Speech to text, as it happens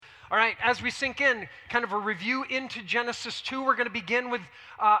All right, as we sink in, kind of a review into Genesis 2, we're going to begin with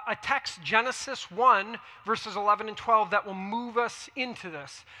a text, Genesis 1, verses 11 and 12, that will move us into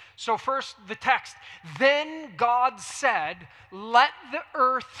this. So first, the text. Then God said, let the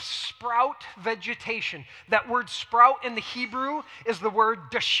earth sprout vegetation. That word sprout in the Hebrew is the word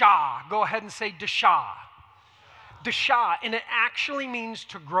dashah. Go ahead and say dashah. Dashah, and it actually means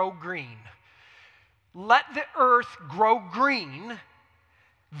to grow green. Let the earth grow green.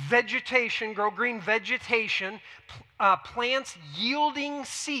 Vegetation, grow green vegetation, plants yielding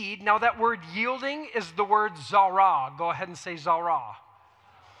seed. Now that word yielding is the word zarah. Go ahead and say zarah.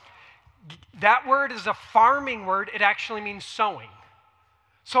 That word is a farming word. It actually means sowing.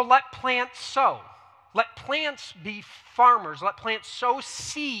 So let plants sow. Let plants be farmers. Let plants sow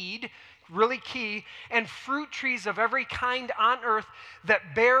seed, really key, and fruit trees of every kind on earth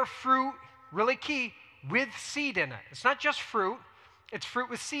that bear fruit, really key, with seed in it. It's not just fruit. It's fruit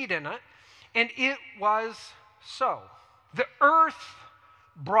with seed in it. And it was so. The earth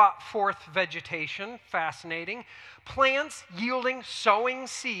brought forth vegetation, fascinating, plants yielding, sowing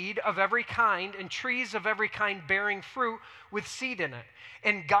seed of every kind, and trees of every kind bearing fruit with seed in it.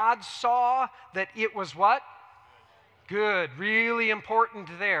 And God saw that it was what? Good. Really important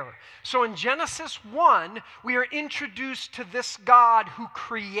there. So in Genesis 1, we are introduced to this God who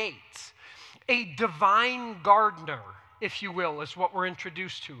creates, a divine gardener, if you will, is what we're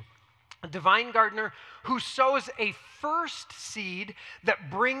introduced to. A divine gardener who sows a first seed that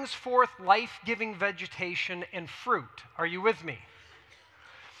brings forth life-giving vegetation and fruit. Are you with me?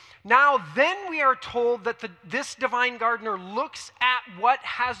 Now, then we are told that this divine gardener looks at what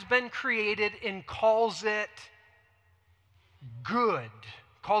has been created and calls it good.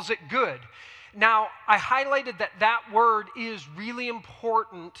 Calls it good. Now, I highlighted that word is really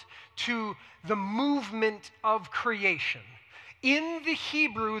important to the movement of creation. In the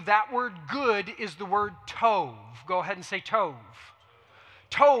Hebrew, that word good is the word tov. Go ahead and say tov.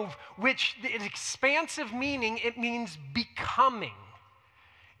 Tov, which in expansive meaning, it means becoming.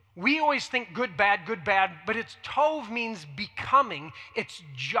 We always think good, bad, but it's tov means becoming. It's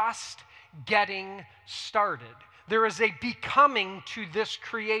just getting started. There is a becoming to this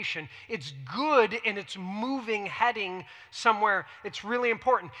creation. It's good and it's moving, heading somewhere. It's really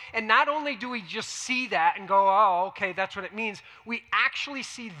important. And not only do we just see that and go, oh, okay, that's what it means, we actually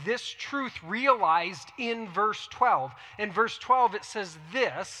see this truth realized in verse 12. In verse 12, it says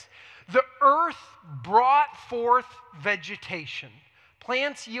this: the earth brought forth vegetation,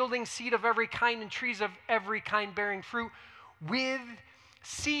 plants yielding seed of every kind and trees of every kind bearing fruit with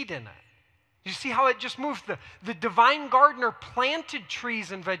seed in it. You see how it just moves? The divine gardener planted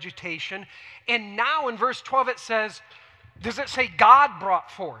trees and vegetation, and now in verse 12 it says, does it say God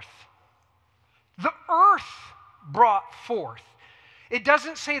brought forth? The earth brought forth. It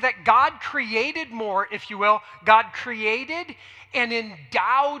doesn't say that God created more, if you will. God created and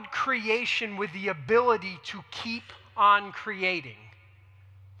endowed creation with the ability to keep on creating.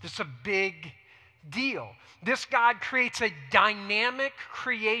 This is a big deal. This God creates a dynamic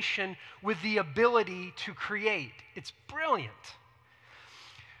creation with the ability to create. It's brilliant.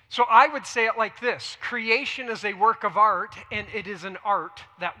 So I would say it like this: creation is a work of art, and it is an art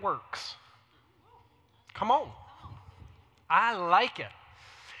that works. Come on. I like it.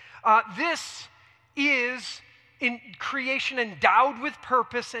 This is in creation endowed with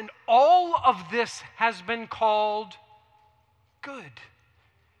purpose, and all of this has been called good.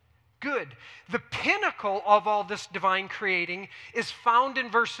 Good. The pinnacle of all this divine creating is found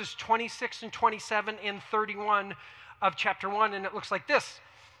in verses 26 and 27 and 31 of chapter 1, and it looks like this.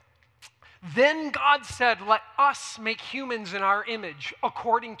 Then God said, let us make humans in our image,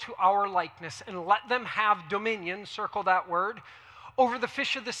 according to our likeness, and let them have dominion, circle that word, over the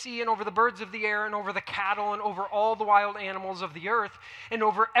fish of the sea and over the birds of the air and over the cattle and over all the wild animals of the earth and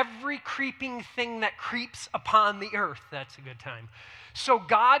over every creeping thing that creeps upon the earth. That's a good time. So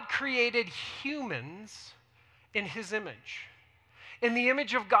God created humans in his image. In the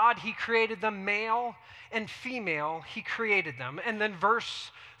image of God, he created them, male and female, he created them. And then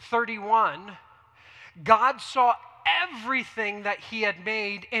verse 31, God saw everything that he had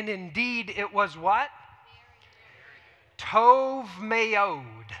made, and indeed it was what? Tov meod.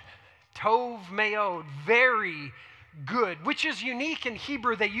 Tov meod. Very good, which is unique in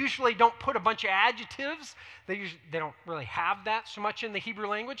Hebrew. They usually don't put a bunch of adjectives. They don't really have that so much in the Hebrew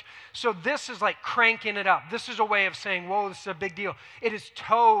language. So this is like cranking it up. This is a way of saying, whoa, this is a big deal. It is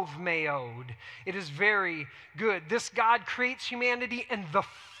tov meod. It is very good. This God creates humanity, and the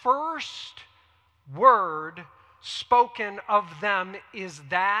first word spoken of them is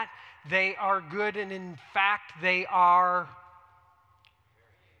that they are good, and in fact, they are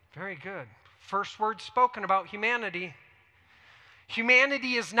Very good. First word spoken about humanity.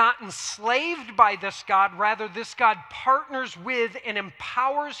 Humanity is not enslaved by this God. Rather, this God partners with and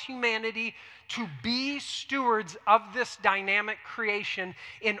empowers humanity to be stewards of this dynamic creation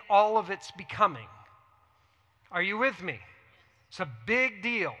in all of its becoming. Are you with me? It's a big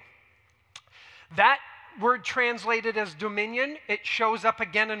deal. That word translated as dominion, it shows up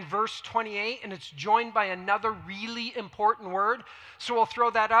again in verse 28, and it's joined by another really important word. So we'll throw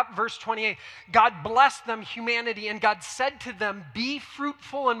that up. Verse 28, God blessed them, humanity, and God said to them, be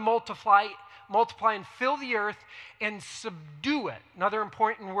fruitful and multiply and fill the earth and subdue it. Another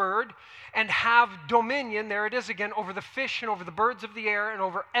important word. And have dominion, there it is again, over the fish and over the birds of the air and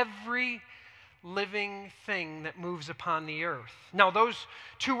over every living thing that moves upon the earth. Now, those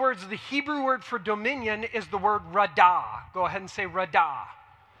two words, the Hebrew word for dominion is the word radah. Go ahead and say radah.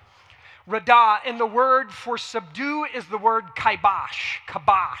 Radah, and the word for subdue is the word kibosh.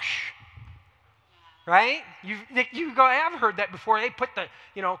 Kibosh. Right? You go, I've heard that before. They put the,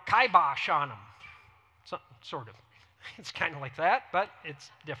 kibosh on them. So, sort of. It's kind of like that, but it's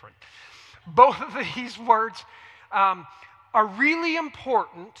different. Both of these words are really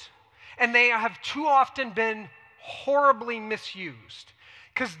important, and they have too often been horribly misused,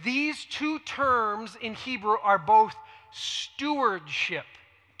 because these two terms in Hebrew are both stewardship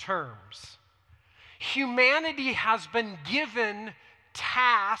terms. Humanity has been given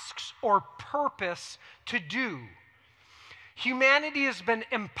tasks or purpose to do. Humanity has been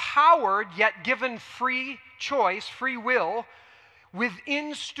empowered, yet given free choice, free will,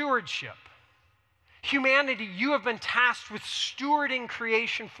 within stewardship. Humanity, you have been tasked with stewarding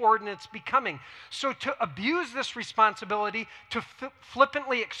creation forward in its becoming. So to abuse this responsibility, to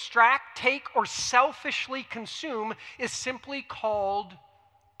flippantly extract, take, or selfishly consume is simply called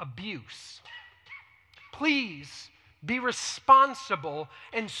abuse. Please be responsible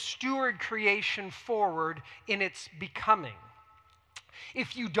and steward creation forward in its becoming.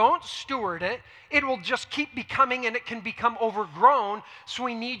 If you don't steward it, it will just keep becoming, and it can become overgrown. So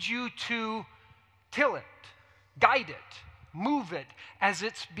we need you to till it, guide it, move it as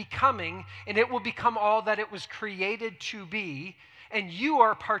it's becoming, and it will become all that it was created to be. And you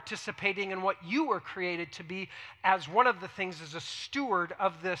are participating in what you were created to be as one of the things as a steward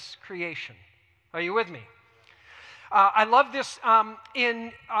of this creation. Are you with me? I love this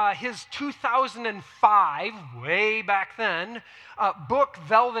in his 2005, way back then, book,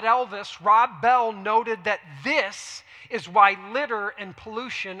 Velvet Elvis. Rob Bell noted that this is why litter and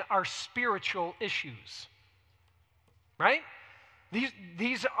pollution are spiritual issues. Right?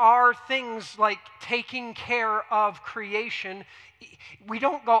 These are things like taking care of creation. We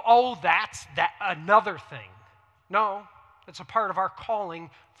don't go, oh, that's another thing. No, it's a part of our calling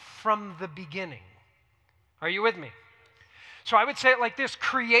from the beginning. Are you with me? So I would say it like this: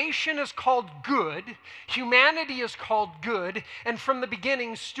 creation is called good, humanity is called good, and from the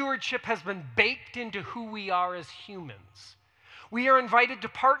beginning, stewardship has been baked into who we are as humans. We are invited to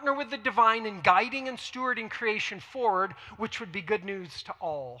partner with the divine in guiding and stewarding creation forward, which would be good news to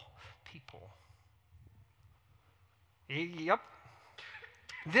all people. Yep.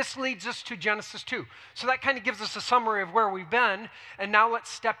 This leads us to Genesis 2. So that kind of gives us a summary of where we've been. And now let's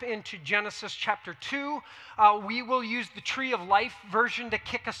step into Genesis chapter 2. We will use the Tree of Life version to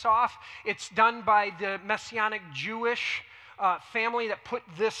kick us off. It's done by the Messianic Jewish family that put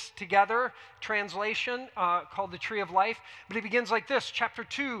this together, translation called the Tree of Life. But it begins like this, chapter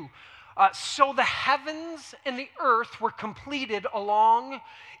 2. So the heavens and the earth were completed along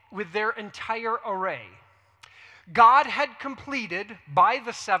with their entire array. God had completed by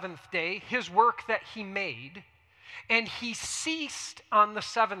the seventh day his work that he made, and he ceased on the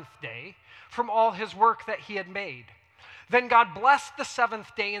seventh day from all his work that he had made. Then God blessed the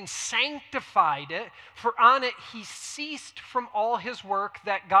seventh day and sanctified it, for on it he ceased from all his work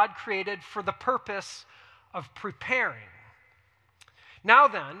that God created for the purpose of preparing. Now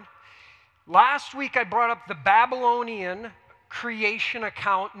then, last week I brought up the Babylonian creation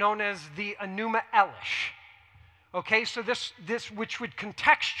account known as the Enuma Elish. Okay, so this which would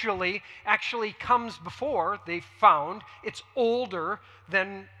contextually actually comes before, they found. It's older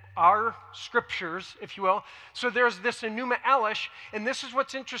than our scriptures, if you will. So there's this Enuma Elish, and this is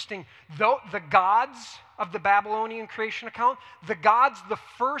what's interesting. Though the gods of the Babylonian creation account, the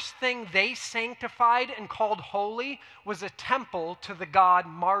first thing they sanctified and called holy was a temple to the god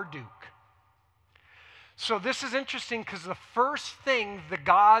Marduk. So this is interesting because the first thing the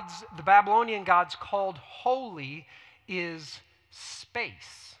Babylonian gods called holy is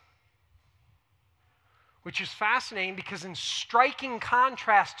space. Which is fascinating because in striking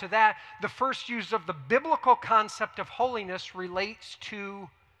contrast to that, the first use of the biblical concept of holiness relates to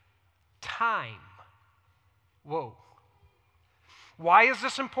time. Whoa. Why is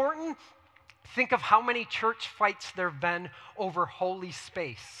this important? Think of how many church fights there have been over holy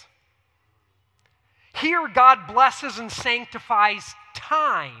space. Here, God blesses and sanctifies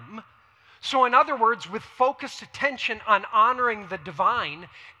time. So, in other words, with focused attention on honoring the divine,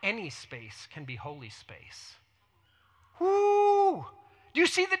 any space can be holy space. Woo! Do you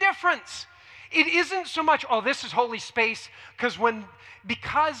see the difference? It isn't so much, oh, this is holy space, because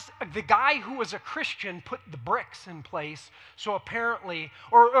the guy who was a Christian put the bricks in place, so apparently,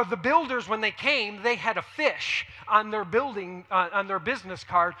 or the builders, when they came, they had a fish on their building, on their business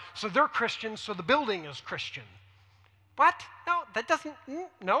card, so they're Christians, so the building is Christian. What? No, that doesn't,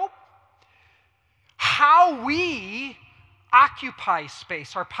 nope. How we occupy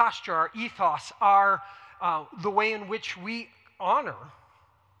space, our posture, our ethos, the way in which we honor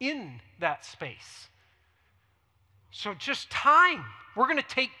in that space. So just time. We're going to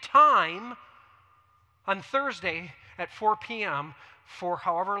take time on Thursday at 4 p.m. for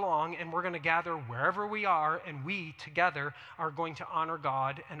however long, and we're going to gather wherever we are, and we together are going to honor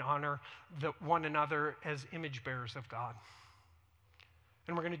God and honor one another as image bearers of God.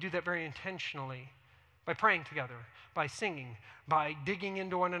 And we're going to do that very intentionally by praying together, by singing, by digging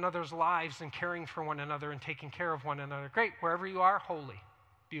into one another's lives and caring for one another and taking care of one another. Great. Wherever you are, holy.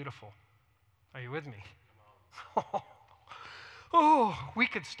 Beautiful. Are you with me? Oh, we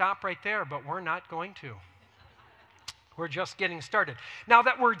could stop right there, but we're not going to. We're just getting started. Now,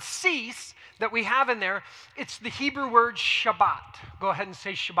 that word cease that we have in there, it's the Hebrew word Shabbat. Go ahead and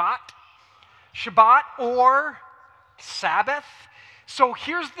say Shabbat. Shabbat or Sabbath. So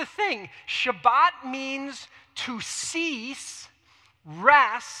here's the thing. Shabbat means to cease,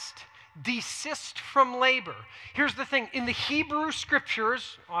 rest, desist from labor. Here's the thing. In the Hebrew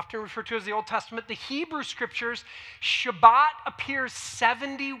Scriptures, often referred to as the Old Testament, the Hebrew Scriptures, Shabbat appears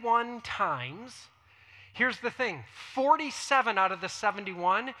 71 times. Here's the thing. 47 out of the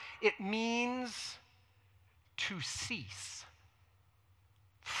 71, it means to cease.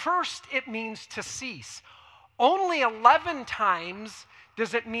 First, it means to cease. Only 11 times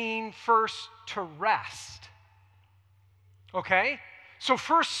does it mean first to rest. Okay? So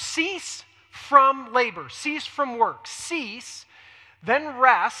first, cease from labor, cease from work, cease, then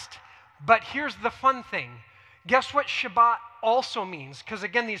rest. But here's the fun thing. Guess what Shabbat also means? Because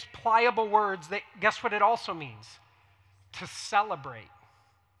again, these pliable words, guess what it also means? To celebrate.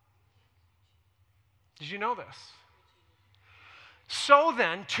 Did you know this? So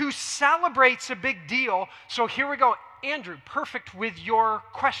then, to celebrate's a big deal. So here we go. Andrew, perfect with your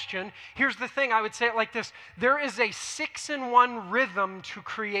question. Here's the thing, I would say it like this. There is a 6-in-1 rhythm to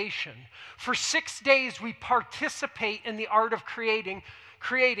creation. For 6 days, we participate in the art of creating.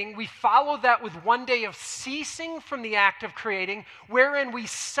 We follow that with 1 day of ceasing from the act of creating, wherein we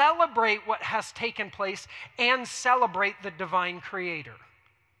celebrate what has taken place and celebrate the divine creator.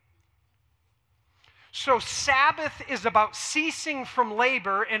 So Sabbath is about ceasing from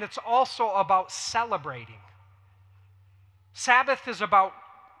labor, and it's also about celebrating. Sabbath is about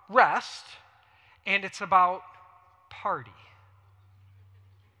rest, and it's about party.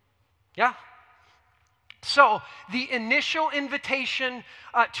 Yeah? So, the initial invitation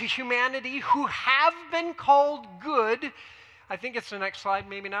to humanity who have been called good, I think it's the next slide,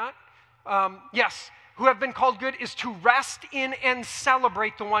 maybe not. Yes, who have been called good is to rest in and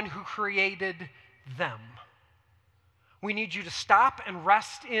celebrate the one who created them. We need you to stop and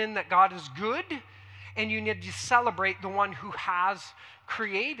rest in that God is good, and you need to celebrate the one who has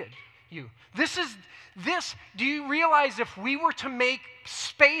created you. Do you realize if we were to make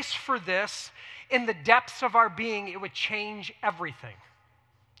space for this in the depths of our being, it would change everything?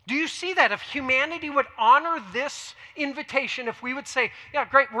 Do you see that? If humanity would honor this invitation, if we would say, yeah,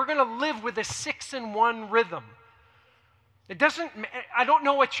 great, we're going to live with a 6-in-1 rhythm. I don't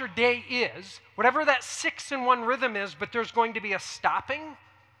know what your day is, whatever that 6-in-1 rhythm is, but there's going to be a stopping,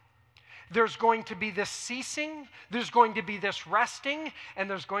 there's going to be this ceasing, there's going to be this resting, and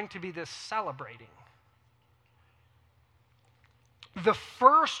there's going to be this celebrating. The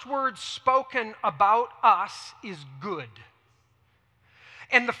first word spoken about us is good.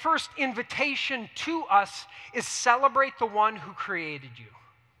 And the first invitation to us is celebrate the one who created you.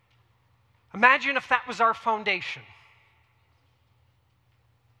 Imagine if that was our foundation.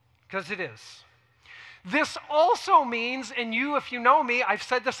 Because it is. This also means, and if you know me, I've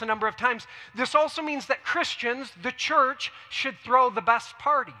said this a number of times, this also means that Christians, the church, should throw the best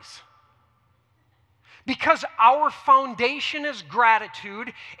parties. Because our foundation is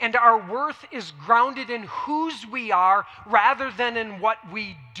gratitude, and our worth is grounded in whose we are rather than in what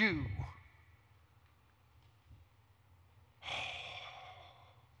we do.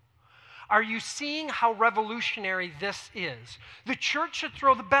 Are you seeing how revolutionary this is? The church should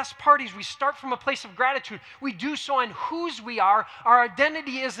throw the best parties. We start from a place of gratitude. We do so on whose we are. Our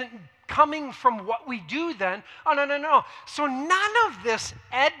identity isn't coming from what we do then. Oh, no, no, no. So none of this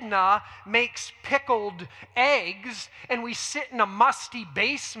Edna makes pickled eggs and we sit in a musty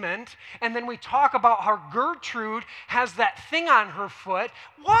basement and then we talk about how Gertrude has that thing on her foot.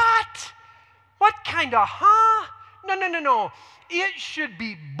 What? What kind of, huh? No, no, no, no. It should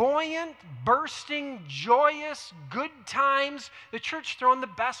be buoyant, bursting, joyous, good times. The church throwing the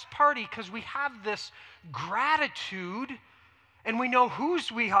best party because we have this gratitude and we know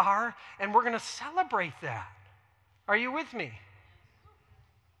whose we are, and we're going to celebrate that. Are you with me?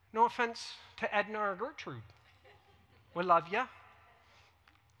 No offense to Edna or Gertrude. We love you.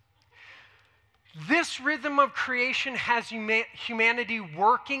 This rhythm of creation has humanity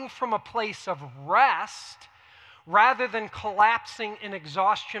working from a place of rest rather than collapsing in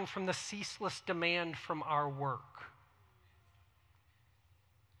exhaustion from the ceaseless demand from our work.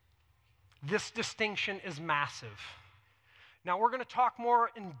 This distinction is massive. Now, we're going to talk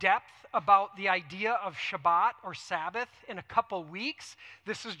more in depth about the idea of Shabbat or Sabbath in a couple weeks.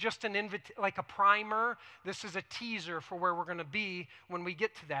 This is just like a primer. This is a teaser for where we're going to be when we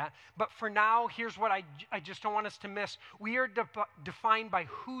get to that. But for now, here's what I just don't want us to miss. We are defined by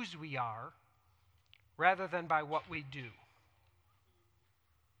whose we are rather than by what we do.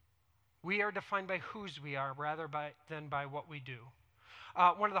 We are defined by whose we are rather than by what we do.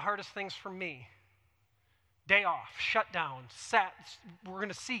 One of the hardest things for me, day off, shut down, we're going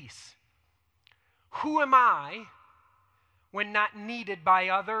to cease. Who am I when not needed by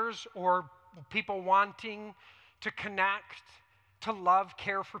others or people wanting to connect, to love,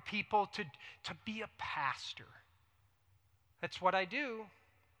 care for people, to be a pastor? That's what I do.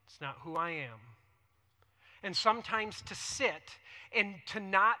 It's not who I am. And sometimes to sit and to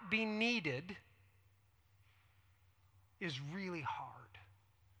not be needed is really hard.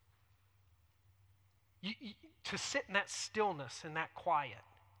 To sit in that stillness and that quiet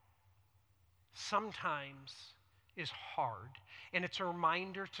sometimes is hard. And it's a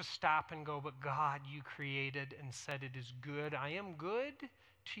reminder to stop and go, but God, you created and said it is good. I am good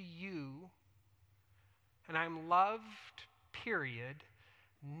to you, and I'm loved, period,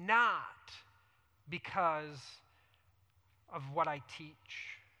 not because of what I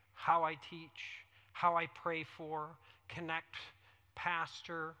teach, how I pray for, connect,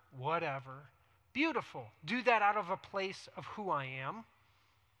 pastor, whatever. Beautiful. Do that out of a place of who I am,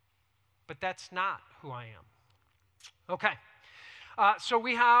 but that's not who I am. Okay. So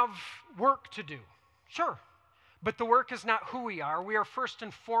we have work to do. Sure. But the work is not who we are. We are first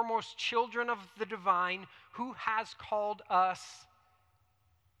and foremost children of the divine who has called us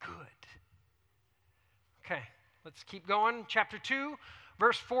good. Okay. Let's keep going. Chapter 2,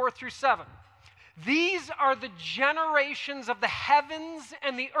 verse 4 through 7. These are the generations of the heavens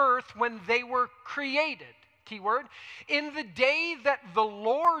and the earth when they were created. Keyword. In the day that the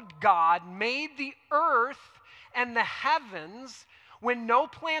Lord God made the earth and the heavens, when no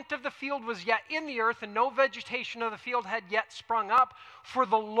plant of the field was yet in the earth and no vegetation of the field had yet sprung up, for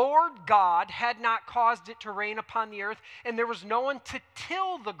the Lord God had not caused it to rain upon the earth, and there was no one to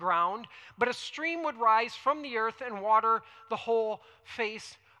till the ground, but a stream would rise from the earth and water the whole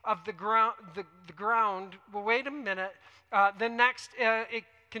face of the ground. Well, wait a minute. Then next, it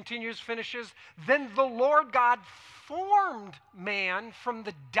continues, finishes. Then the Lord God formed man from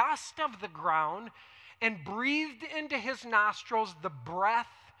the dust of the ground and breathed into his nostrils the breath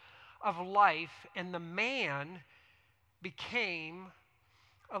of life, and the man became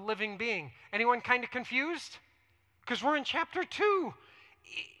a living being. Anyone kind of confused? Because we're in chapter 2.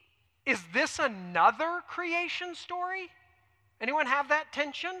 Is this another creation story? Anyone have that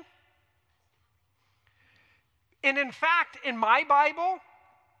tension? And in fact, in my Bible,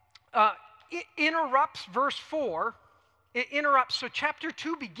 it interrupts verse 4. It interrupts. So chapter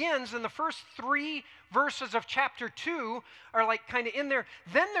 2 begins, and the first 3 verses of chapter 2 are like kind of in there.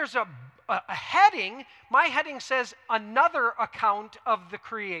 Then there's a heading. My heading says, another account of the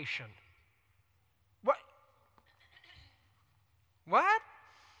creation. What?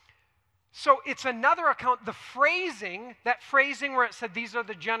 So it's another account. The phrasing, that phrasing where it said these are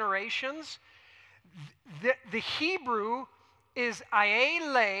the generations, the Hebrew is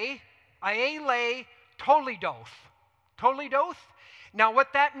Ayele Toledoth. Toledoth. Now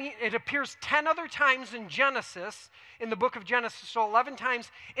what that means, it appears 10 other times in Genesis, in the book of Genesis, so 11 times.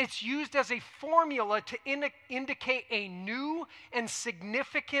 It's used as a formula to indicate a new and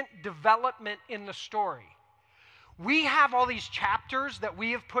significant development in the story. We have all these chapters that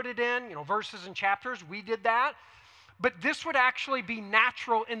we have put it in, verses and chapters. We did that. but this would actually be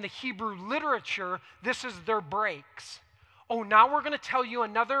natural in the Hebrew literature. This is their breaks. Oh, now we're going to tell you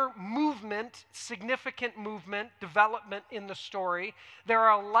another movement, significant movement, development in the story. There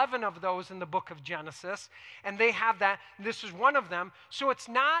are 11 of those in the book of Genesis, and they have that. This is one of them. So it's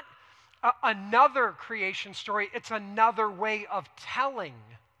not another creation story. It's another way of telling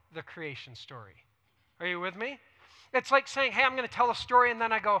the creation story. Are you with me? It's like saying, hey, I'm going to tell a story, and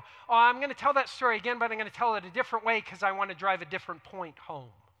then I go, oh, I'm going to tell that story again, but I'm going to tell it a different way because I want to drive a different point home.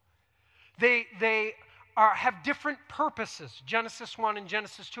 They have different purposes. Genesis 1 and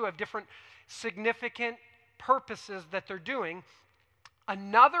Genesis 2 have different significant purposes that they're doing.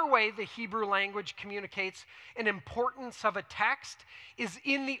 Another way the Hebrew language communicates an importance of a text is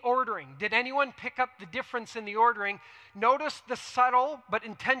in the ordering. Did anyone pick up the difference in the ordering? Notice the subtle but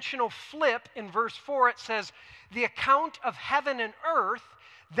intentional flip in verse 4. It says, the account of heaven and earth.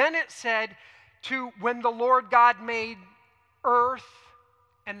 Then it said, to when the Lord God made earth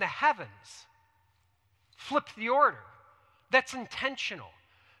and the heavens. Flipped the order. That's intentional.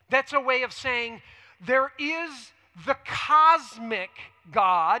 That's a way of saying there is the cosmic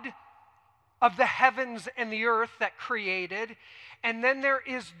God of the heavens and the earth that created, and then there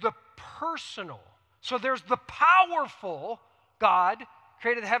is the personal. So there's the powerful God,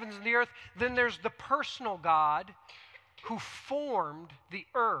 created the heavens and the earth, then there's the personal God who formed the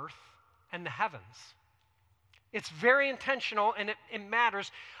earth and the heavens. It's very intentional, and it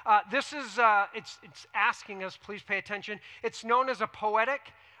matters. This is, it's asking us, please pay attention. It's known as a poetic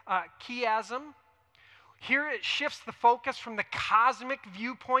chiasm. Here it shifts the focus from the cosmic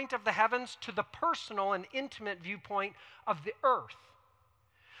viewpoint of the heavens to the personal and intimate viewpoint of the earth.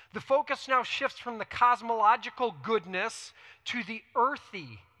 The focus now shifts from the cosmological goodness to the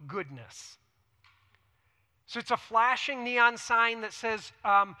earthy goodness. So it's a flashing neon sign that says,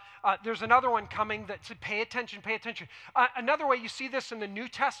 there's another one coming that says, pay attention, pay attention. Another way you see this in the New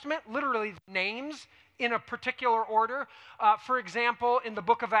Testament, literally names in a particular order. For example, in the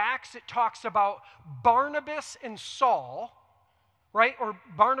book of Acts, it talks about Barnabas and Saul, right? Or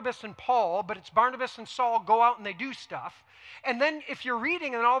Barnabas and Paul, but it's Barnabas and Saul go out and they do stuff. And then if you're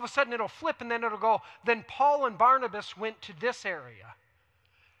reading, and all of a sudden it'll flip, and then it'll go, then Paul and Barnabas went to this area.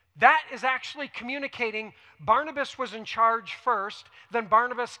 That is actually communicating Barnabas was in charge first, then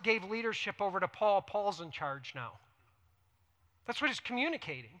Barnabas gave leadership over to Paul. Paul's in charge now. That's what it's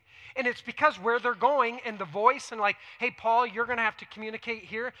communicating. And it's because where they're going and the voice and like, hey, Paul, you're going to have to communicate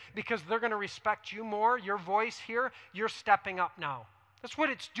here because they're going to respect you more. Your voice here, you're stepping up now. That's what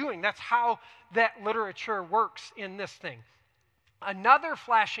it's doing. That's how that literature works in this thing. Another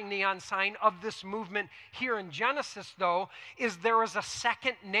flashing neon sign of this movement here in Genesis, though, is there is a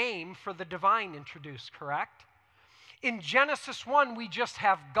second name for the divine introduced, correct? In Genesis 1, we just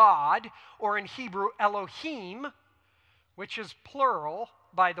have God, or in Hebrew, Elohim, which is plural,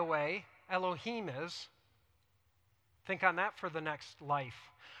 by the way. Elohim is. Think on that for the next life.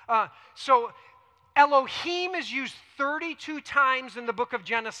 So Elohim is used 32 times in the book of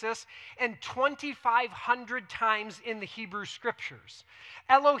Genesis and 2,500 times in the Hebrew Scriptures.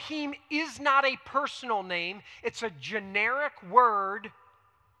 Elohim is not a personal name. It's a generic word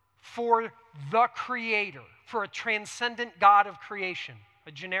for the Creator, for a transcendent God of creation,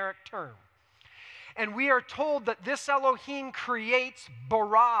 a generic term. And we are told that this Elohim creates,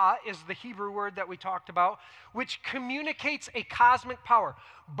 bara is the Hebrew word that we talked about, which communicates a cosmic power.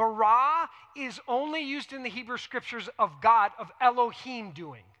 Bara is only used in the Hebrew Scriptures of God, of Elohim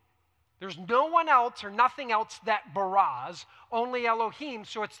doing. There's no one else or nothing else that baras, only Elohim.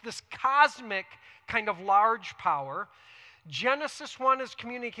 So it's this cosmic kind of large power. Genesis 1 is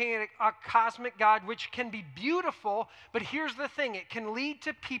communicating a cosmic God which can be beautiful, but here's the thing. It can lead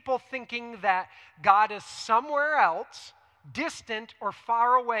to people thinking that God is somewhere else, distant or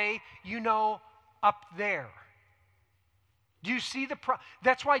far away, up there. Do you see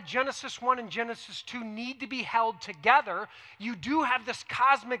that's why Genesis 1 and Genesis 2 need to be held together. You do have this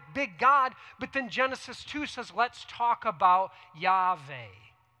cosmic big God, but then Genesis 2 says, let's talk about Yahweh.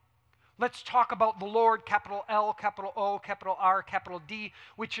 Let's talk about the Lord, capital L, capital O, capital R, capital D,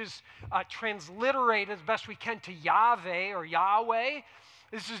 which is transliterated as best we can to Yahweh or Yahweh.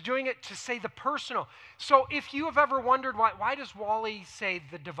 This is doing it to say the personal. So if you have ever wondered why does Wally say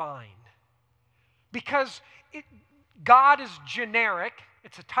the divine? Because God is generic.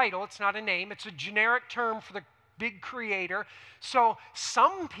 It's a title. It's not a name. It's a generic term for the big creator. So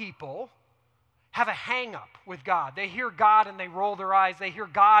some people have a hang-up with God. They hear God and they roll their eyes. They hear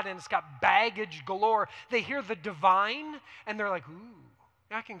God and it's got baggage galore. They hear the divine and they're like, ooh,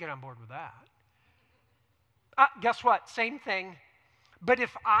 I can get on board with that. Guess what? Same thing. But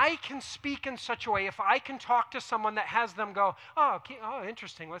if I can speak in such a way, if I can talk to someone that has them go, oh, okay, oh,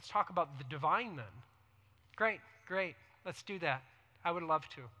 interesting, let's talk about the divine then. Great, let's do that. I would love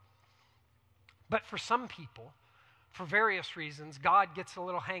to. But for some people, for various reasons, God gets a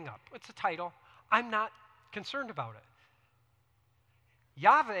little hang up. It's a title. I'm not concerned about it.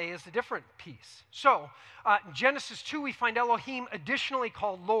 Yahweh is a different piece. So, in Genesis 2, we find Elohim additionally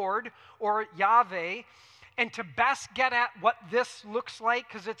called Lord or Yahweh. And to best get at what this looks like,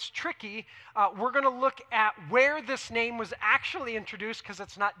 because it's tricky, we're going to look at where this name was actually introduced, because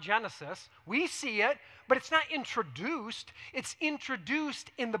it's not Genesis. We see it, but it's not introduced. It's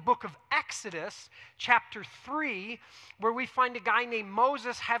introduced in the book of Exodus, chapter 3, where we find a guy named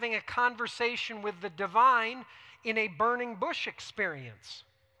Moses having a conversation with the divine in a burning bush experience.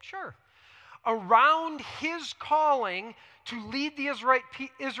 Sure. Around his calling to lead the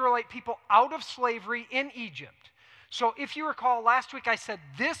Israelite people out of slavery in Egypt. So if you recall, last week I said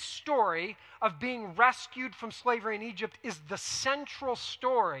this story of being rescued from slavery in Egypt is the central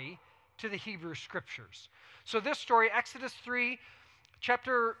story to the Hebrew Scriptures. So this story, Exodus 3,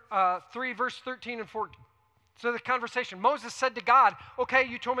 chapter 3, verse 13 and 14. So the conversation, Moses said to God, okay,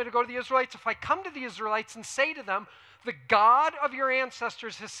 you told me to go to the Israelites. If I come to the Israelites and say to them, the God of your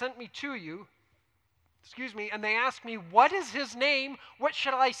ancestors has sent me to you, and they ask me, what is his name? What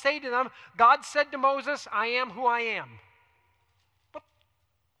shall I say to them? God said to Moses, I am who I am.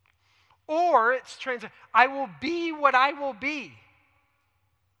 Or it's translated, I will be what I will be.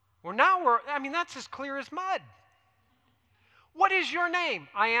 Well, that's as clear as mud. What is your name?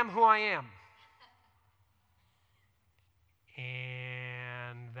 I am who I am.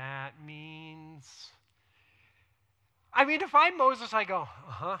 And that means, if I'm Moses, I go,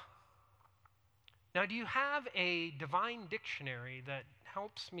 uh-huh. Now, do you have a divine dictionary that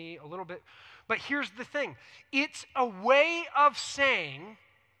helps me a little bit? But here's the thing. It's a way of saying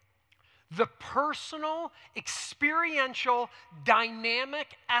the personal, experiential,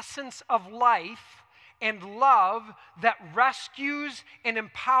 dynamic essence of life and love that rescues and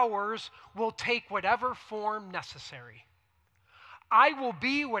empowers will take whatever form necessary. I will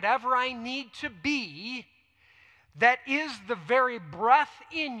be whatever I need to be. That is the very breath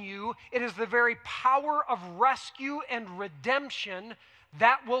in you. It is the very power of rescue and redemption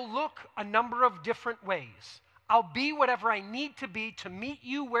that will look a number of different ways. I'll be whatever I need to be to meet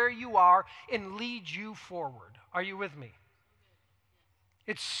you where you are and lead you forward. Are you with me?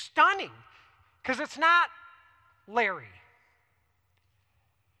 It's stunning because it's not Larry.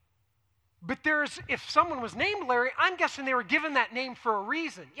 But if someone was named Larry, I'm guessing they were given that name for a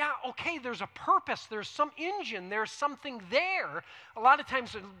reason. Yeah, okay, there's a purpose, there's some engine, there's something there. A lot of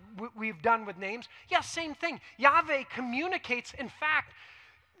times we've done with names. Yeah, same thing. Yahweh communicates. In fact,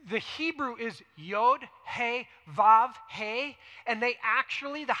 the Hebrew is Yod, He, Vav, He, and the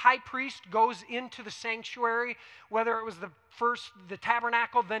high priest goes into the sanctuary, whether it was the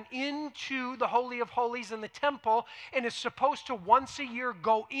tabernacle, then into the Holy of Holies in the temple, and is supposed to once a year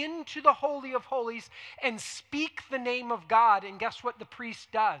go into the Holy of Holies and speak the name of God. And guess what the priest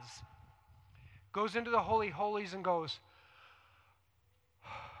does? Goes into the Holy of Holies and goes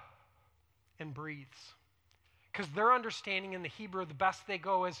and breathes. Because their understanding in the Hebrew, the best they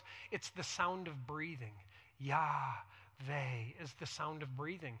go is it's the sound of breathing. Yahweh is the sound of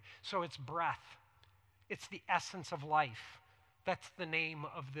breathing. So it's breath. It's the essence of life. That's the name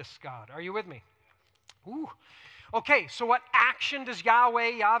of this God. Are you with me? Ooh. Okay, so what action does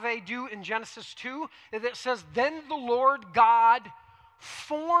Yahweh do in Genesis 2? It says, then the Lord God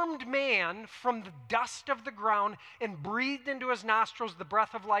formed man from the dust of the ground and breathed into his nostrils the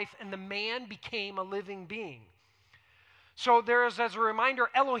breath of life, and the man became a living being. So there is, as a reminder,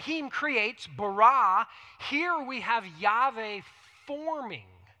 Elohim creates, bara. Here we have Yahweh forming,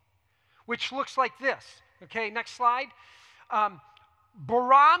 which looks like this. Okay, next slide.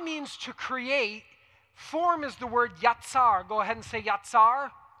 Bara means to create. Form is the word yatsar. Go ahead and say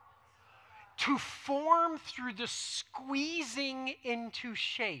yatsar. To form through the squeezing into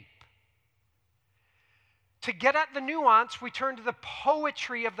shape. To get at the nuance, we turn to the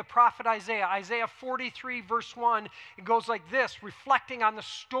poetry of the prophet Isaiah. Isaiah 43, verse 1, it goes like this, reflecting on the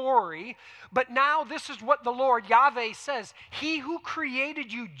story. But now this is what the Lord, Yahweh, says. He who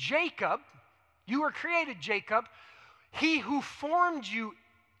created you, Jacob, you were created, Jacob. He who formed you,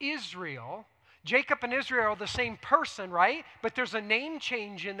 Israel. Jacob and Israel are the same person, right? But there's a name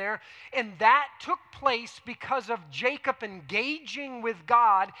change in there. And that took place because of Jacob engaging with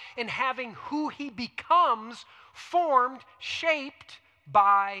God and having who he becomes formed, shaped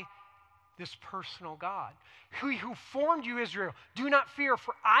by this personal God. He who formed you, Israel, do not fear,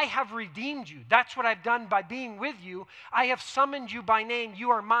 for I have redeemed you. That's what I've done by being with you. I have summoned you by name. You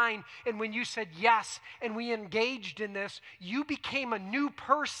are mine. And when you said yes, and we engaged in this, you became a new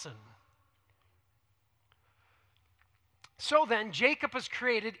person. So then, Jacob was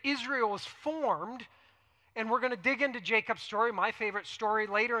created, Israel was formed, and we're going to dig into Jacob's story, my favorite story,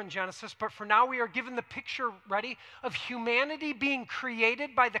 later in Genesis. But for now, we are given the picture, ready, of humanity being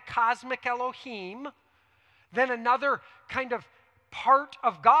created by the cosmic Elohim, then another kind of part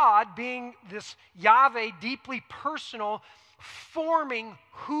of God being this Yahweh, deeply personal, forming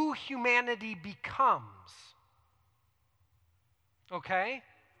who humanity becomes. Okay?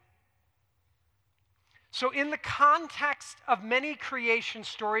 So in the context of many creation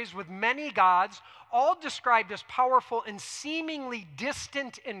stories with many gods, all described as powerful and seemingly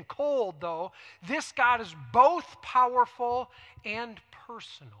distant and cold, though, this God is both powerful and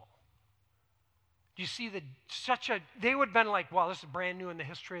personal. Do you see they would have been like, wow, this is brand new in the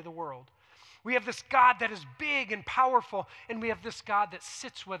history of the world. We have this God that is big and powerful, and we have this God that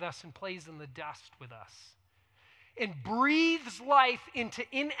sits with us and plays in the dust with us and breathes life into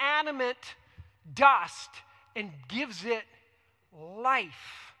inanimate dust and gives it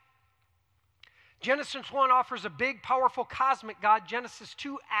life. Genesis 1 offers a big, powerful, cosmic God. Genesis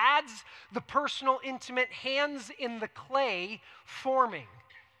 2 adds the personal, intimate, hands in the clay forming,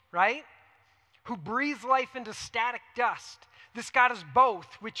 right? Who breathes life into static dust. This God is both,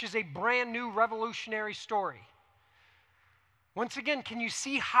 which is a brand new revolutionary story. Once again, can you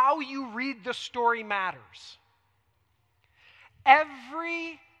see how you read the story matters?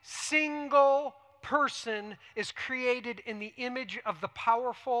 Every single person is created in the image of the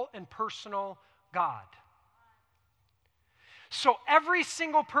powerful and personal God. So every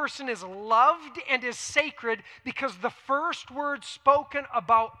single person is loved and is sacred because the first word spoken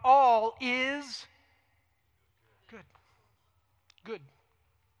about all is good. Good.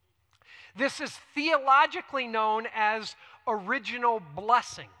 This is theologically known as original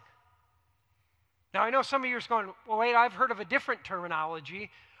blessing. Now I know some of you are going, well, wait, I've heard of a different terminology,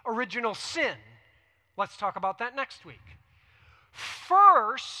 original sin. Let's talk about that next week.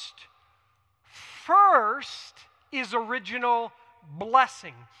 First is original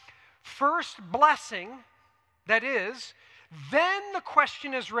blessing. First blessing, that is, then the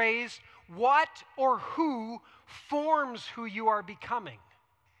question is raised, what or who forms who you are becoming?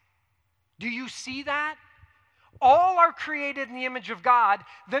 Do you see that? All are created in the image of God.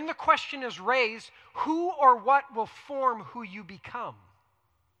 Then the question is raised, who or what will form who you become?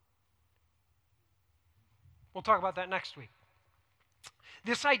 We'll talk about that next week.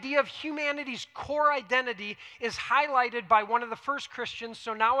 This idea of humanity's core identity is highlighted by one of the first Christians.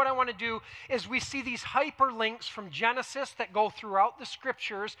 So now what I want to do is we see these hyperlinks from Genesis that go throughout the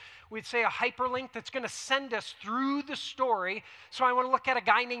scriptures. We'd say a hyperlink that's going to send us through the story. So I want to look at a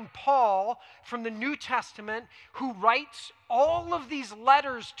guy named Paul from the New Testament who writes all of these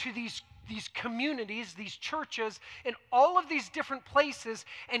letters to these communities, these churches, in all of these different places,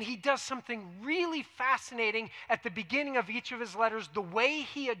 and he does something really fascinating at the beginning of each of his letters, the way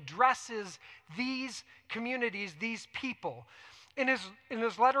he addresses these communities, these people. In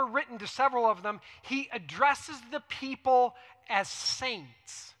his letter written to several of them, he addresses the people as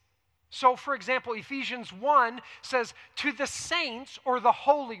saints. So, for example, Ephesians 1 says, to the saints, or the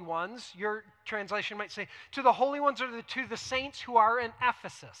holy ones, your translation might say, to the holy ones, or to the saints who are in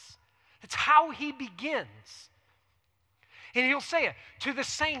Ephesus. It's how he begins. And he'll say it to the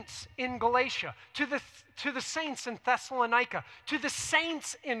saints in Galatia, to the saints in Thessalonica, to the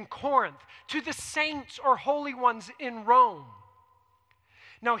saints in Corinth, to the saints or holy ones in Rome.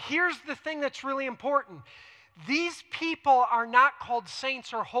 Now, here's the thing that's really important. These people are not called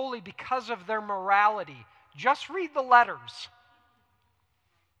saints or holy because of their morality. Just read the letters.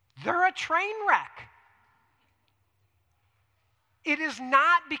 They're a train wreck. It is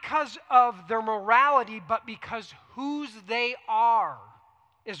not because of their morality, but because whose they are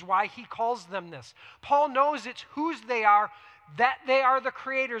is why he calls them this. Paul knows it's whose they are, that they are the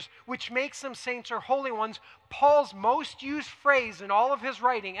creators, which makes them saints or holy ones. Paul's most used phrase in all of his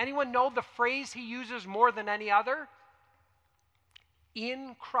writing, anyone know the phrase he uses more than any other?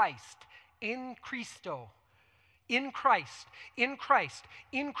 In Christ, in Christo. In Christ, in Christ,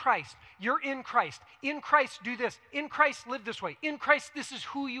 in Christ. You're in Christ. In Christ, do this. In Christ, live this way. In Christ, this is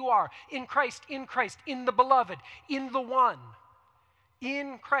who you are. In Christ, in the beloved, in the one.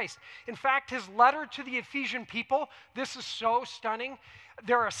 In Christ. In fact, his letter to the Ephesian people, this is so stunning.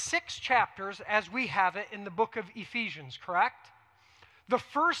 There are 6 chapters, as we have it, in the book of Ephesians, correct? The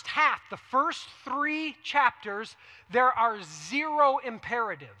first half, the first 3 chapters, there are 0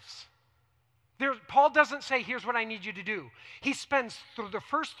 imperatives. Paul doesn't say, here's what I need you to do. He spends through the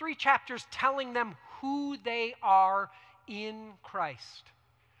first 3 chapters telling them who they are in Christ.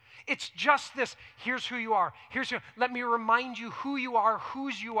 It's just this, here's who you are. Let me remind you who you are,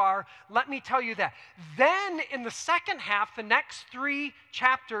 whose you are. Let me tell you that. Then in the second half, the next 3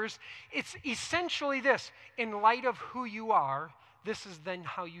 chapters, it's essentially this. In light of who you are, this is then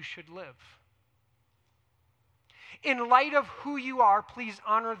how you should live. In light of who you are, please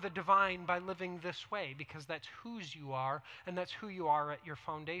honor the divine by living this way, because that's whose you are, and that's who you are at your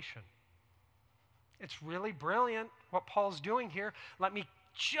foundation. It's really brilliant what Paul's doing here. Let me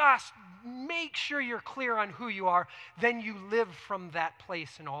just make sure you're clear on who you are. Then you live from that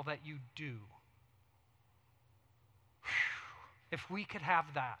place in all that you do. Whew. If we could have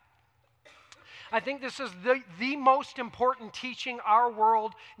that. I think this is the most important teaching our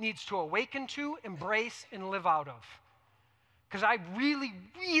world needs to awaken to, embrace, and live out of. Because I really,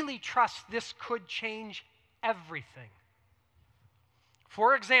 really trust this could change everything.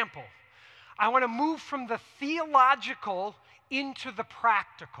 For example, I want to move from the theological into the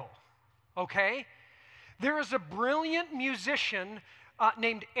practical, okay? There is a brilliant musician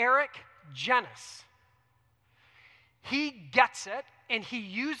named Eric Janis. He gets it, and he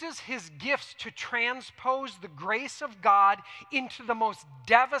uses his gifts to transpose the grace of God into the most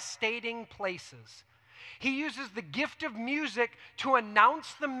devastating places. He uses the gift of music to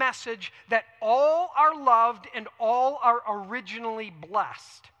announce the message that all are loved and all are originally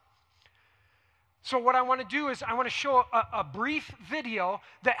blessed. So what I want to do is I want to show a brief video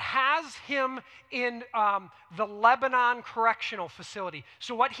that has him in the Lebanon Correctional Facility.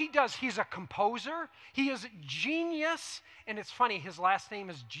 So what he does, he's a composer. He is a genius. And it's funny, his last name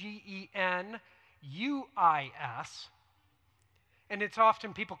is Genuis. And it's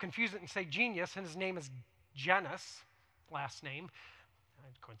often people confuse it and say genius, and his name is Janis, last name.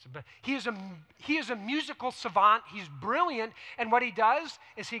 But he is a musical savant. He's brilliant. And what he does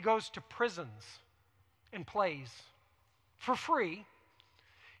is he goes to prisons and plays for free.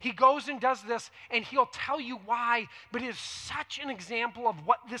 He goes and does this, and he'll tell you why, but it is such an example of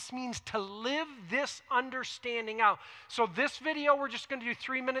what this means to live this understanding out. So this video, we're just going to do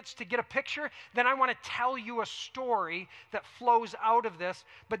 3 minutes to get a picture. Then I want to tell you a story that flows out of this,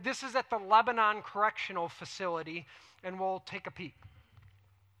 but this is at the Lebanon Correctional Facility, and we'll take a peek.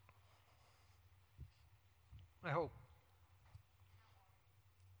 I hope.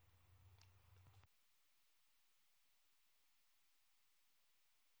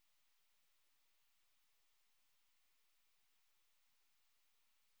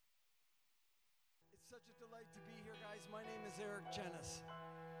 Such a delight to be here, guys. My name is Eric Janis.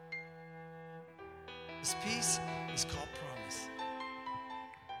 This piece is called Promise.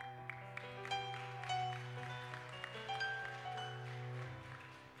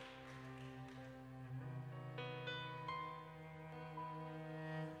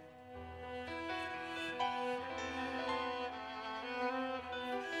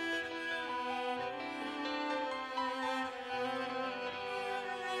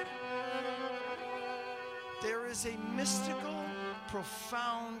 There is a mystical,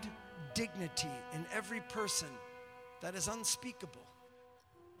 profound dignity in every person that is unspeakable.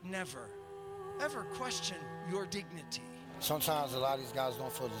 Never, ever question your dignity. Sometimes a lot of these guys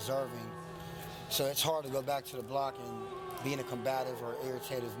don't feel deserving, so it's hard to go back to the block and be in a combative or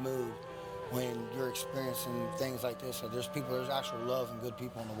irritative mood when you're experiencing things like this. So there's actual love and good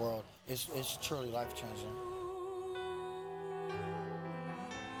people in the world. It's truly life-changing.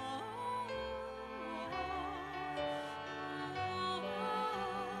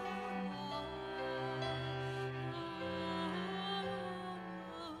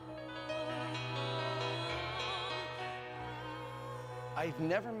 I've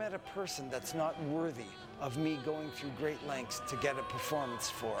never met a person that's not worthy of me going through great lengths to get a performance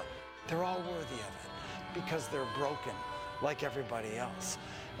for. They're all worthy of it because they're broken like everybody else.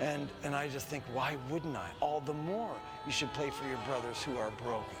 And I just think, why wouldn't I? All the more you should play for your brothers who are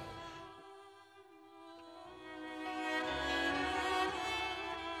broken.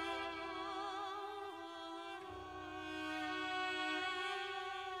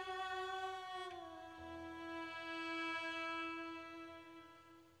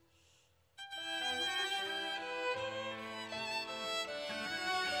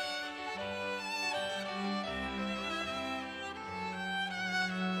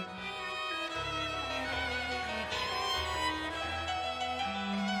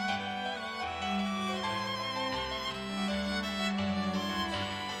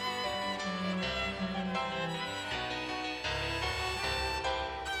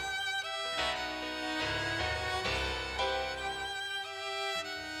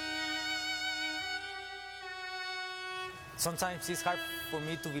 Sometimes it's hard for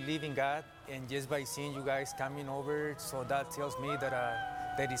me to believe in God, and just by seeing you guys coming over, so that tells me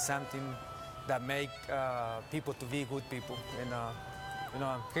that there is something that make people to be good people, and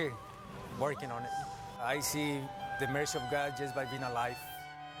I'm here working on it. I see the mercy of God just by being alive.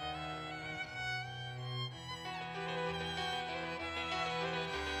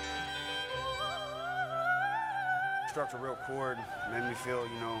 Struck a real chord, made me feel,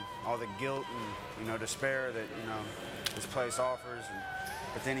 all the guilt and, despair that, this place offers.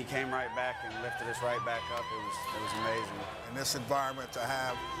 But then he came right back and lifted us right back up. It was amazing. In this environment, to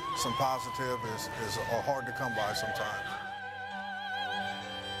have some positive is hard to come by sometimes.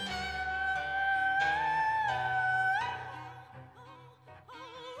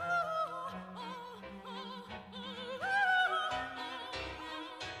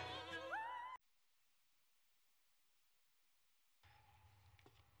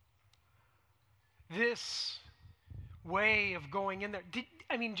 This way of going in there,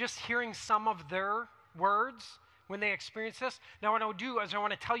 just hearing some of their words when they experience this. Now what I'll do is I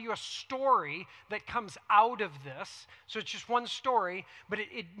want to tell you a story that comes out of this. So it's just one story, but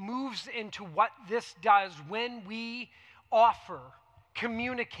it moves into what this does when we offer,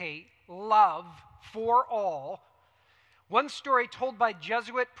 communicate love for all. One story told by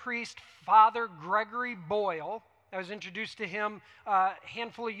Jesuit priest Father Gregory Boyle. I was introduced to him a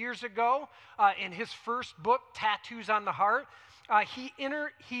handful of years ago in his first book, Tattoos on the Heart.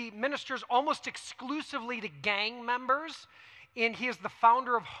 He ministers almost exclusively to gang members, and he is the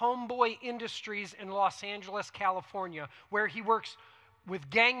founder of Homeboy Industries in Los Angeles, California, where he works with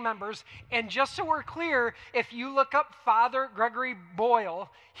gang members. And just so we're clear, if you look up Father Gregory Boyle,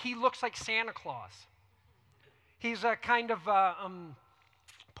 he looks like Santa Claus. He's a kind of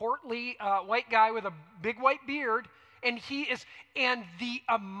portly white guy with a big white beard, and the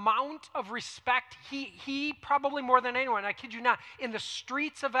amount of respect, he probably more than anyone, I kid you not, in the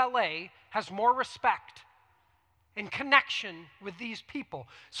streets of LA has more respect and connection with these people.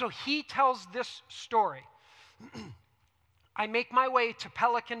 So he tells this story. I make my way to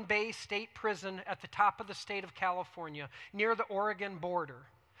Pelican Bay State Prison at the top of the state of California, near the Oregon border.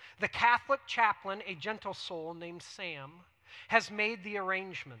 The Catholic chaplain, a gentle soul named Sam, has made the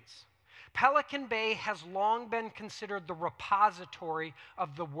arrangements. Pelican Bay has long been considered the repository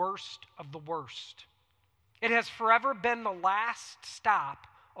of the worst of the worst. It has forever been the last stop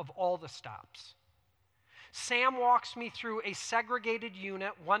of all the stops. Sam walks me through a segregated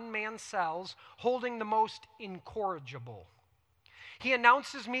unit, one-man cells, holding the most incorrigible. He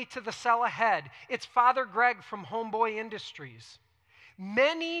announces me to the cell ahead. It's Father Greg from Homeboy Industries.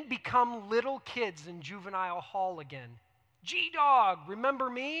 Many become little kids in juvenile hall again. G-Dog, remember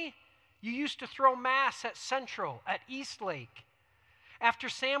me? You used to throw mass at Central, at Eastlake. After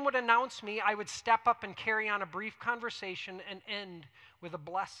Sam would announce me, I would step up and carry on a brief conversation and end with a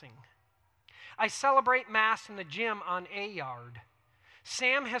blessing. I celebrate mass in the gym on A Yard.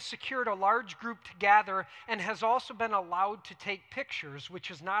 Sam has secured a large group to gather and has also been allowed to take pictures, which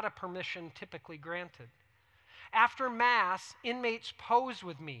is not a permission typically granted. After mass, inmates pose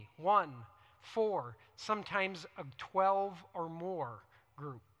with me, 1, 4, sometimes a 12 or more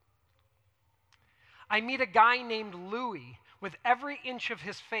group. I meet a guy named Louis with every inch of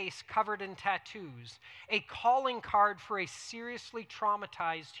his face covered in tattoos, a calling card for a seriously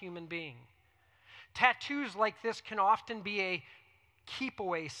traumatized human being. Tattoos like this can often be a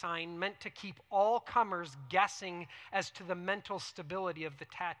keep-away sign meant to keep all comers guessing as to the mental stability of the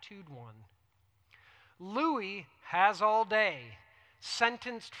tattooed one. Louis has all day,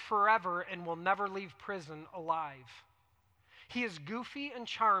 sentenced forever and will never leave prison alive. He is goofy and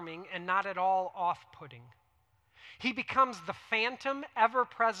charming and not at all off-putting. He becomes the phantom,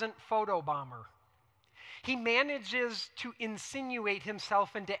 ever-present photobomber. He manages to insinuate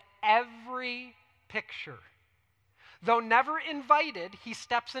himself into every picture. Though never invited, he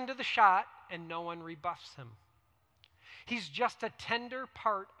steps into the shot and no one rebuffs him. He's just a tender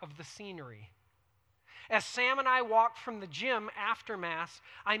part of the scenery. As Sam and I walk from the gym after Mass,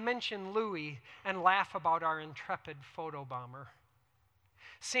 I mention Louis and laugh about our intrepid photobomber.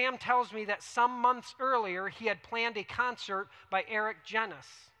 Sam tells me that some months earlier he had planned a concert by Eric Genis.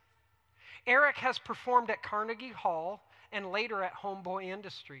 Eric has performed at Carnegie Hall and later at Homeboy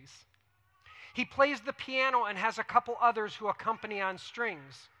Industries. He plays the piano and has a couple others who accompany on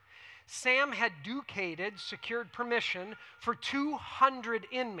strings. Sam had secured permission for 200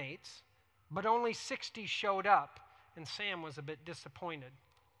 inmates, but only 60 showed up, and Sam was a bit disappointed.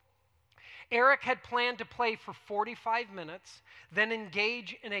 Eric had planned to play for 45 minutes, then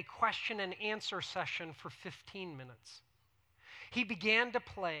engage in a question and answer session for 15 minutes. He began to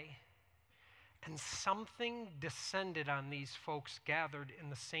play. And something descended on these folks gathered in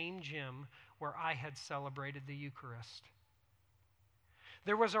the same gym where I had celebrated the Eucharist.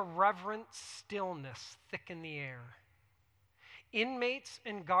 There was a reverent stillness thick in the air. Inmates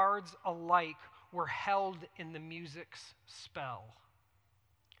and guards alike were held in the music's spell.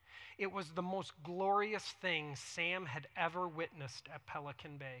 It was the most glorious thing Sam had ever witnessed at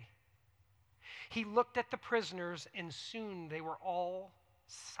Pelican Bay. He looked at the prisoners, and soon they were all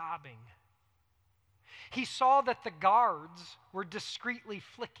sobbing. He saw that the guards were discreetly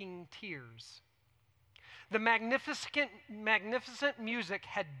flicking tears. The magnificent music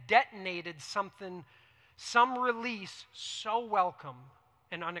had detonated some release so welcome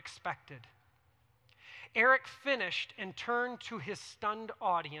and unexpected. Eric finished and turned to his stunned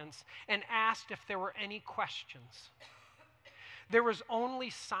audience and asked if there were any questions. There was only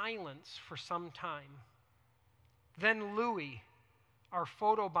silence for some time. Then Louis, our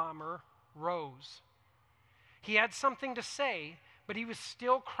photobomber, rose. He had something to say, but he was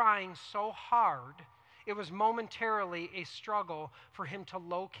still crying so hard, it was momentarily a struggle for him to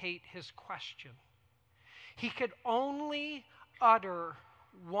locate his question. He could only utter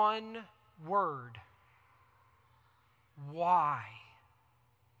one word. Why?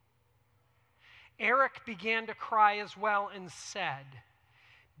 Eric began to cry as well and said,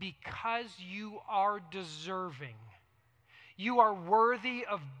 because you are deserving. You are worthy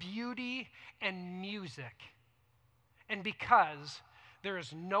of beauty and music. And because there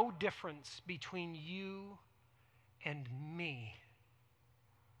is no difference between you and me.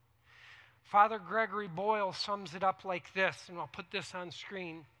 Father Gregory Boyle sums it up like this, and I'll put this on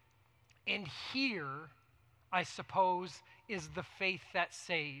screen. And here, I suppose, is the faith that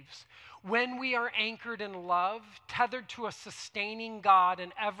saves. When we are anchored in love, tethered to a sustaining God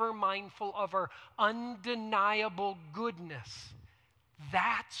and ever mindful of our undeniable goodness,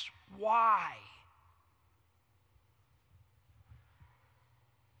 that's why.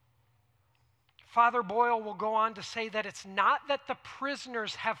 Father Boyle will go on to say that it's not that the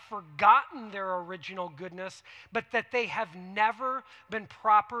prisoners have forgotten their original goodness, but that they have never been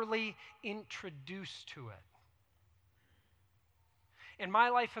properly introduced to it. In my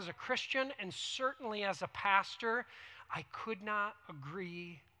life as a Christian, and certainly as a pastor, I could not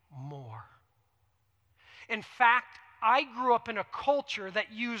agree more. In fact, I grew up in a culture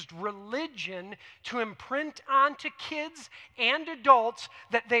that used religion to imprint onto kids and adults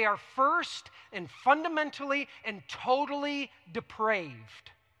that they are first and fundamentally and totally depraved.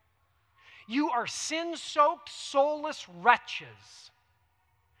 You are sin-soaked, soulless wretches.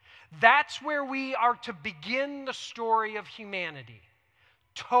 That's where we are to begin the story of humanity.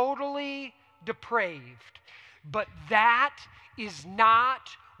 Totally depraved. But that is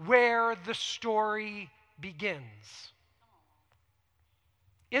not where the story begins.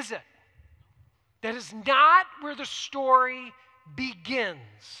 Is it? That is not where the story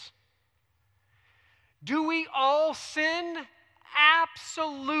begins. Do we all sin?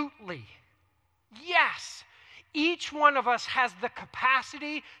 Absolutely. Yes. Each one of us has the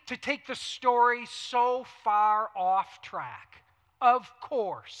capacity to take the story so far off track. Of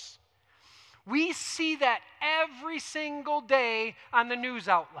course. We see that every single day on the news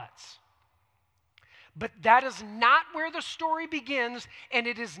outlets. But that is not where the story begins, and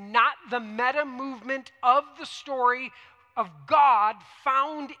it is not the meta movement of the story of God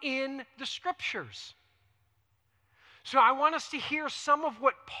found in the Scriptures. So I want us to hear some of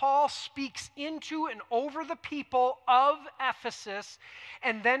what Paul speaks into and over the people of Ephesus,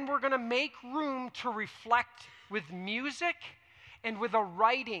 and then we're going to make room to reflect with music and with a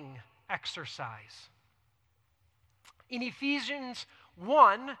writing exercise. In Ephesians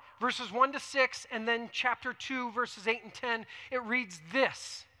 1, verses 1 to 6, and then chapter 2, verses 8 and 10, it reads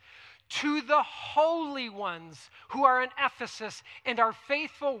this. To the holy ones who are in Ephesus and are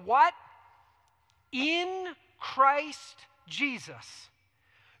faithful, what? In Christ Jesus.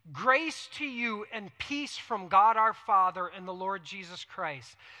 Grace to you and peace from God our Father and the Lord Jesus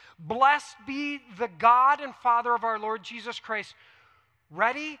Christ. Blessed be the God and Father of our Lord Jesus Christ.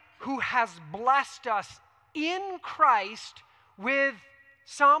 Ready? Who has blessed us in Christ with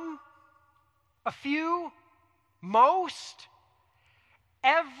some, a few, most,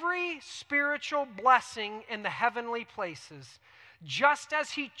 every spiritual blessing in the heavenly places, just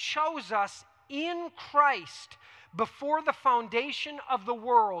as he chose us in Christ before the foundation of the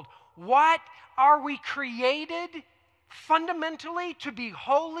world. What are we created? Fundamentally, to be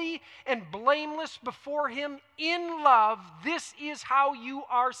holy and blameless before him in love. This is how you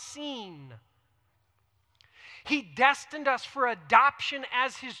are seen. He destined us for adoption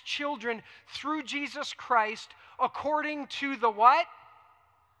as his children through Jesus Christ according to the what?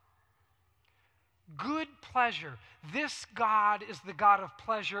 Good pleasure. This God is the God of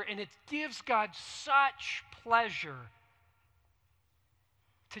pleasure, and it gives God such pleasure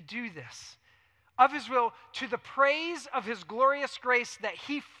to do this. Of his will, to the praise of his glorious grace that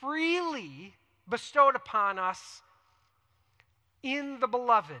he freely bestowed upon us in the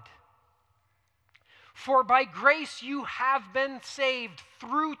beloved. For by grace you have been saved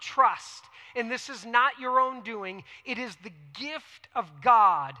through trust. And this is not your own doing. It is the gift of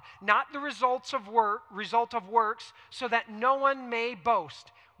God, not the result of works, so that no one may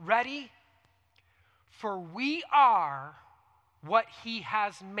boast. Ready? For we are what he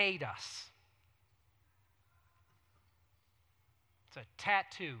has made us. It's a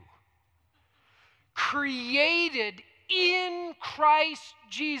tattoo. Created in Christ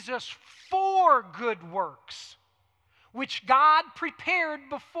Jesus for good works, which God prepared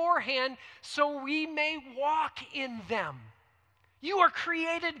beforehand so we may walk in them. You are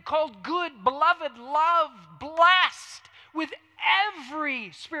created, called good, beloved, loved, blessed with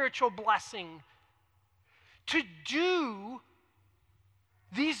every spiritual blessing to do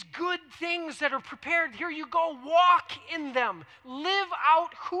these good things that are prepared. Here you go, walk in them. Live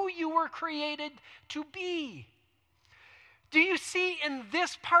out who you were created to be. Do you see in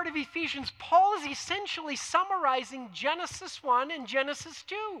this part of Ephesians, Paul is essentially summarizing Genesis 1 and Genesis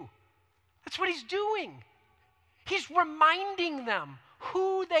 2. That's what he's doing. He's reminding them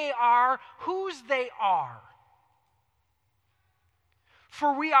who they are, whose they are.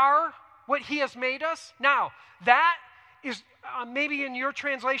 For we are what he has made us. Now, that is, maybe in your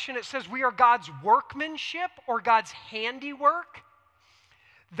translation it says we are God's workmanship or God's handiwork.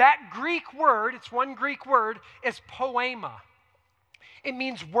 That Greek word, it's one Greek word, is poema. It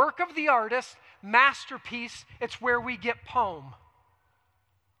means work of the artist, masterpiece. It's where we get poem.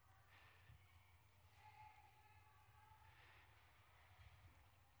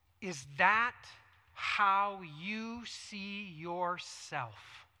 Is that how you see yourself?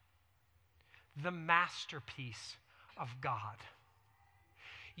 The masterpiece of God.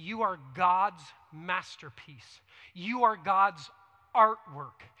 You are God's masterpiece. You are God's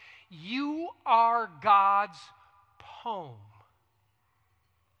artwork. You are God's poem.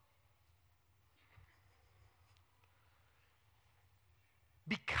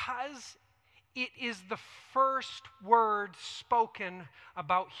 Because it is the first word spoken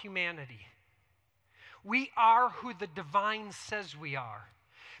about humanity. We are who the divine says we are.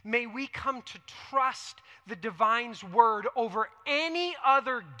 May we come to trust the divine's word over any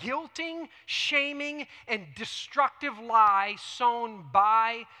other guilting, shaming, and destructive lie sown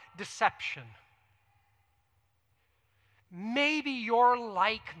by deception. Maybe you're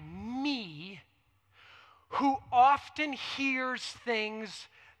like me, who often hears things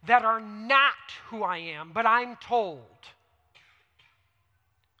that are not who I am, but I'm told.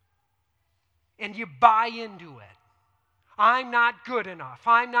 And you buy into it. I'm not good enough.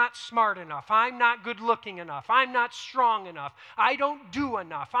 I'm not smart enough. I'm not good looking enough. I'm not strong enough. I don't do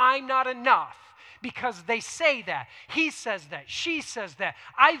enough. I'm not enough. Because they say that. He says that. She says that.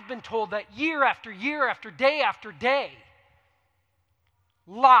 I've been told that year after year after day.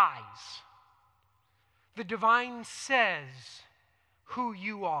 Lies. The divine says who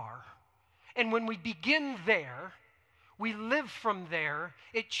you are. And when we begin there, we live from there,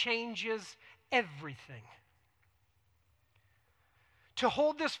 it changes everything. To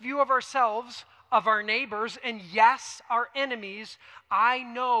hold this view of ourselves, of our neighbors, and yes, our enemies, I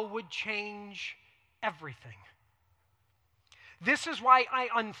know would change everything. This is why I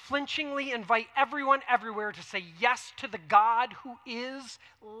unflinchingly invite everyone everywhere to say yes to the God who is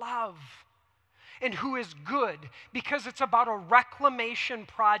love and who is good, because it's about a reclamation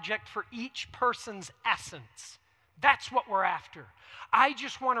project for each person's essence. That's what we're after. I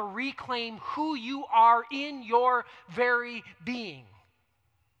just want to reclaim who you are in your very being.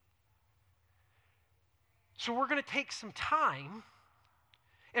 So we're going to take some time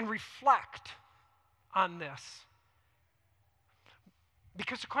and reflect on this.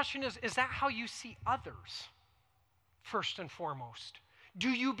 Because the question is that how you see others, first and foremost? Do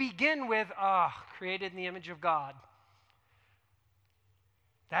you begin with, created in the image of God?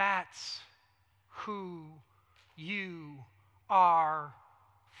 That's who you are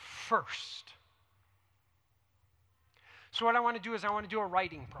first. So what I want to do is I want to do a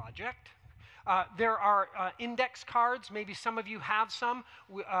writing project. There are index cards. Maybe some of you have some.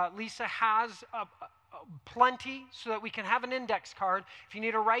 Lisa has plenty so that we can have an index card. If you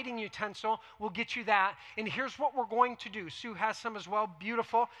need a writing utensil, we'll get you that. And here's what we're going to do. Sue has some as well.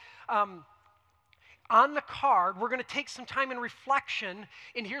 Beautiful. on the card, we're going to take some time in reflection,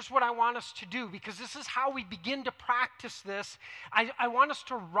 and here's what I want us to do, because this is how we begin to practice this. I want us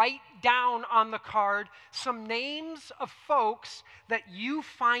to write down on the card some names of folks that you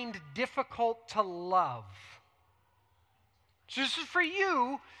find difficult to love. So this is for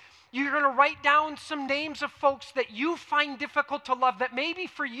you. You're going to write down some names of folks that you find difficult to love, that maybe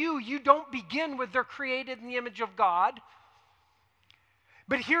for you, you don't begin with they're created in the image of God.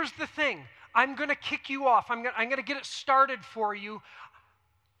 But here's the thing. I'm going to kick you off. I'm going to get it started for you,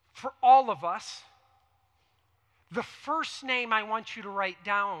 for all of us. The first name I want you to write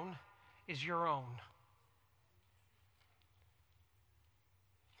down is your own.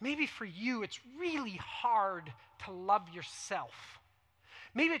 Maybe for you, it's really hard to love yourself.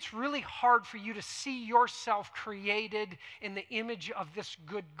 Maybe it's really hard for you to see yourself created in the image of this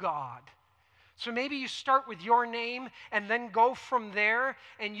good God. So maybe you start with your name and then go from there,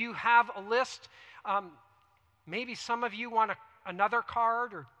 and you have a list. Maybe some of you want another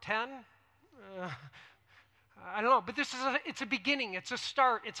card or 10. I don't know, but it's a beginning. It's a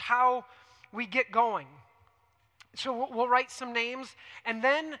start. It's how we get going. So we'll write some names, and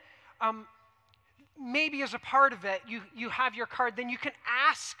then maybe as a part of it, you have your card. Then you can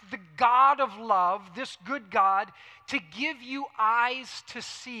ask the God of love, this good God, to give you eyes to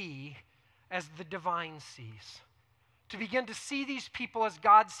see as the divine sees, to begin to see these people as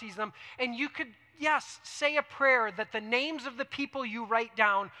God sees them. And you could, yes, say a prayer that the names of the people you write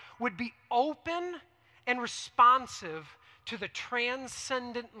down would be open and responsive to the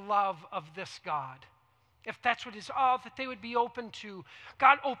transcendent love of this God. If that's what it is, that they would be open to.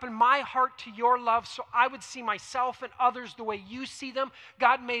 God, open my heart to your love so I would see myself and others the way you see them.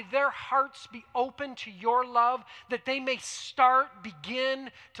 God, may their hearts be open to your love, that they may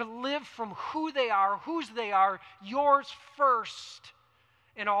begin to live from who they are, whose they are, yours first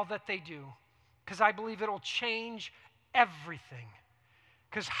in all that they do. Because I believe it'll change everything.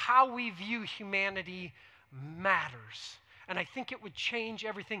 Because how we view humanity matters. And I think it would change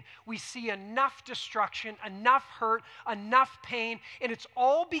everything. We see enough destruction, enough hurt, enough pain, and it's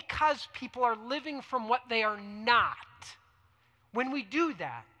all because people are living from what they are not. When we do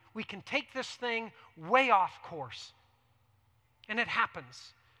that, we can take this thing way off course. And it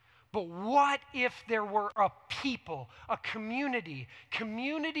happens. But what if there were a people, a community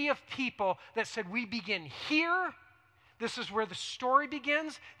of people that said, we begin here. This is where the story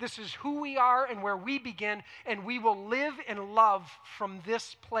begins. This is who we are and where we begin, and we will live and love from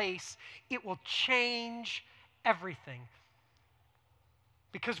this place. It will change everything.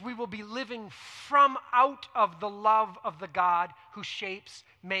 Because we will be living from out of the love of the God who shapes,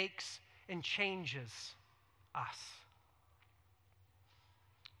 makes, and changes us.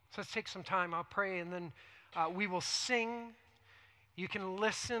 So let's take some time. I'll pray, and then we will sing. You can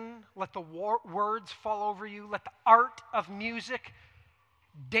listen, let the words fall over you, let the art of music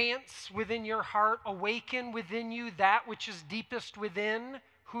dance within your heart, awaken within you that which is deepest within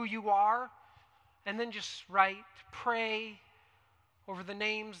who you are, and then just write, pray over the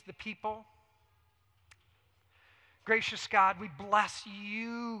names, the people. Gracious God, we bless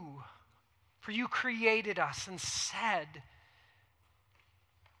you, for you created us and said,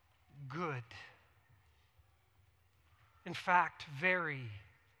 good. In fact, very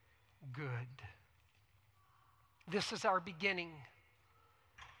good. This is our beginning.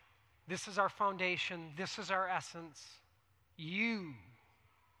 This is our foundation. This is our essence. You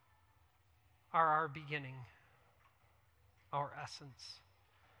are our beginning, our essence.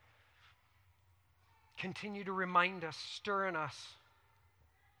 Continue to remind us, stir in us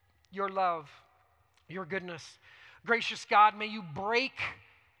your love, your goodness. Gracious God, may you break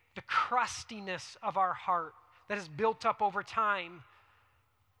the crustiness of our heart that is built up over time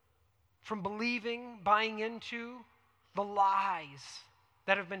from believing, buying into the lies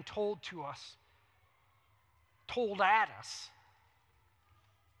that have been told to us, told at us,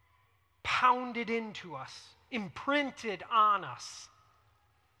 pounded into us, imprinted on us,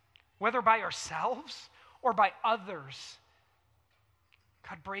 whether by ourselves or by others.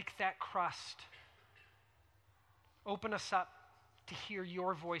 God, break that crust. Open us up to hear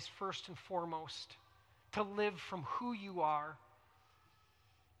your voice first and foremost, to live from who you are,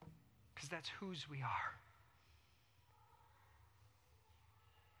 because that's whose we are.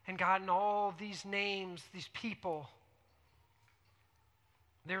 And God, in all these names, these people,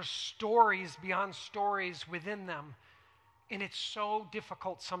 there's stories beyond stories within them. And it's so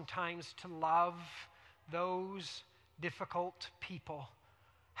difficult sometimes to love those difficult people.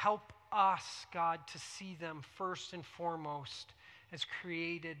 Help us, God, to see them first and foremost as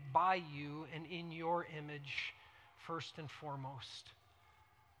created by you and in your image first and foremost.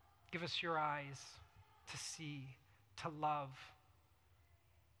 Give us your eyes. to see, to love.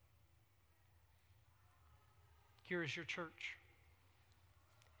 Here is your church.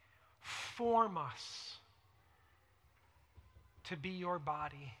 Form us to be your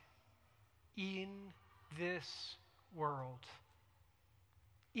body in this world.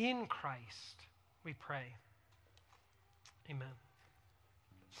 In Christ, we pray. Amen.